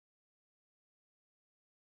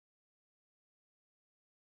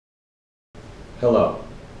Hello,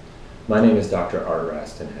 my name is Dr.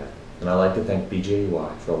 Rastinehad, and I'd like to thank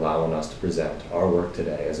BJU for allowing us to present our work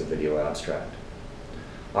today as a video abstract.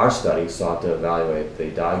 Our study sought to evaluate the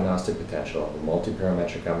diagnostic potential of a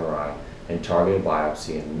multiparametric MRI and targeted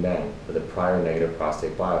biopsy in men with a prior negative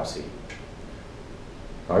prostate biopsy.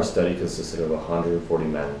 Our study consisted of 140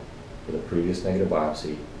 men with a previous negative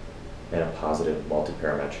biopsy and a positive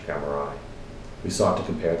multiparametric MRI. We sought to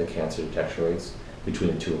compare the cancer detection rates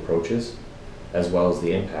between the two approaches, as well as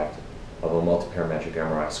the impact of a multiparametric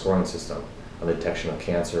MRI scoring system on the detection of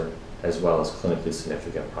cancer, as well as clinically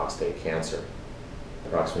significant prostate cancer.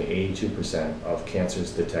 Approximately 82% of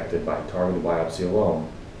cancers detected by targeted biopsy alone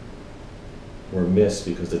were missed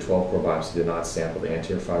because the 12-core biopsy did not sample the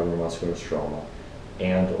anterior fibromuscular stroma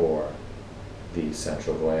and/or the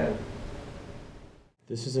central gland.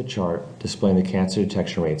 This is a chart displaying the cancer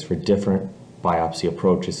detection rates for different biopsy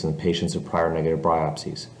approaches in patients with prior negative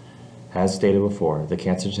biopsies. As stated before, the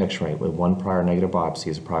cancer detection rate with one prior negative biopsy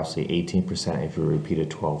is approximately 18% if you repeated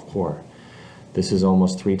 12-core. This is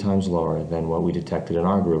almost 3 times lower than what we detected in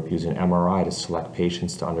our group using MRI to select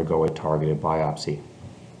patients to undergo a targeted biopsy.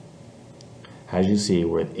 As you see,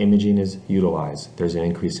 where imaging is utilized, there's an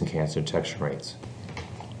increase in cancer detection rates.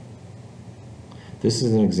 This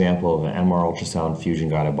is an example of an MR ultrasound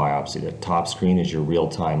fusion-guided biopsy. The top screen is your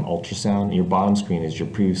real-time ultrasound, and your bottom screen is your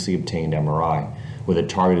previously obtained MRI with a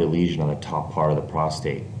targeted lesion on the top part of the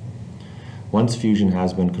prostate. Once fusion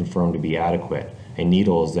has been confirmed to be adequate, a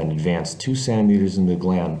needle is then advanced 2 centimeters in the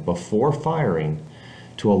gland before firing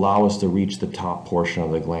to allow us to reach the top portion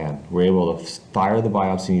of the gland. We're able to fire the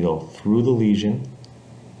biopsy needle through the lesion,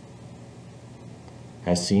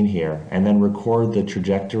 as seen here, and then record the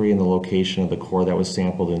trajectory and the location of the core that was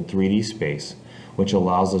sampled in 3D space, which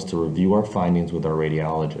allows us to review our findings with our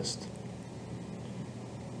radiologist.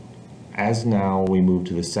 As now we move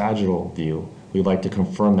to the sagittal view, we'd like to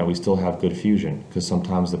confirm that we still have good fusion, because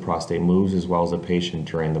sometimes the prostate moves as well as the patient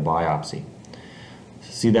during the biopsy.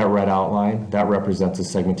 See that red outline? That represents a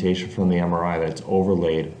segmentation from the MRI that's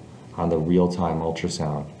overlaid on the real-time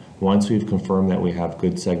ultrasound. Once we've confirmed that we have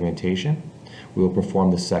good segmentation, we will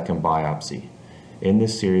perform the second biopsy. In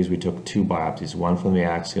this series, we took 2 biopsies, one from the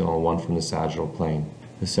axial and one from the sagittal plane.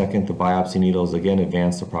 The second, the biopsy needle is again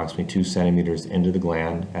advanced approximately 2 centimeters into the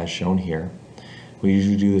gland, as shown here. We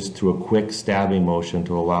usually do this through a quick stabbing motion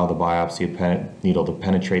to allow the biopsy needle to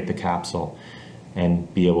penetrate the capsule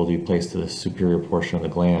and be able to be placed to the superior portion of the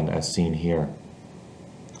gland, as seen here.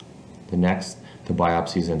 The next, the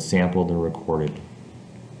biopsy is then sampled and recorded.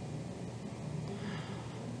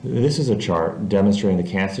 This is a chart demonstrating the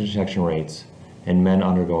cancer detection rates in men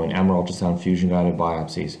undergoing MR ultrasound fusion-guided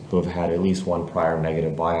biopsies who have had at least one prior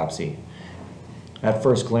negative biopsy. At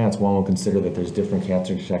first glance, one will consider that there's different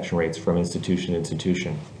cancer detection rates from institution to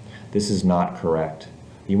institution. This is not correct.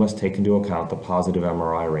 You must take into account the positive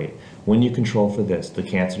MRI rate. When you control for this, the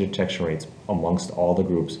cancer detection rates amongst all the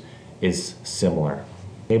groups is similar.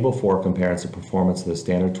 Table 4 compares the performance of the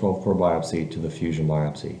standard 12-core biopsy to the fusion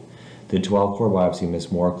biopsy. The 12-core biopsy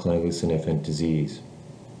missed more clinically significant disease.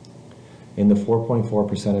 In the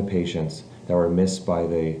 4.4% of patients that were missed by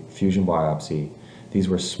the fusion biopsy, these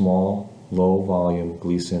were small, low-volume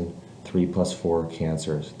Gleason 3+4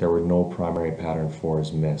 cancers. There were no primary pattern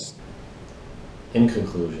 4s missed. In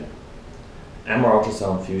conclusion, MR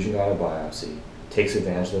ultrasound fusion-guided biopsy takes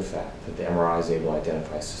advantage of the fact that the MRI is able to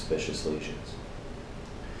identify suspicious lesions.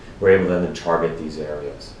 We're able then to target these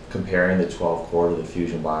areas. Comparing the 12-core to the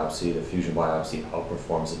fusion biopsy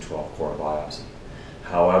outperforms the 12-core biopsy.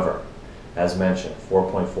 However, as mentioned,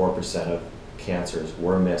 4.4% of cancers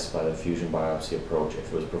were missed by the fusion biopsy approach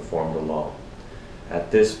if it was performed alone.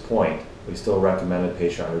 At this point, we still recommend the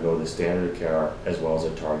patient undergo the standard of care as well as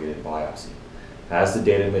a targeted biopsy. As the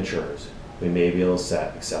data matures, we may be able to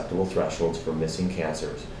set acceptable thresholds for missing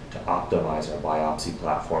cancers to optimize our biopsy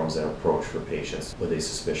platforms and approach for patients with a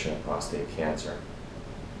suspicion of prostate cancer.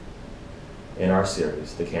 In our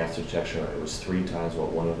series, the cancer detection rate was 3 times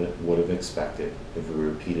what one would have expected if we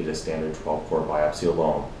repeated a standard 12-core biopsy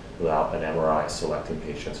alone without an MRI selecting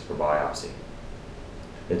patients for biopsy.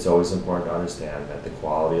 It's always important to understand that the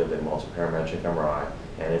quality of the multiparametric MRI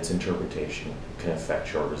and its interpretation can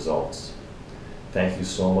affect your results. Thank you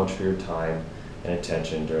so much for your time and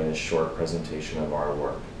attention during this short presentation of our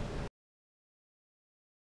work.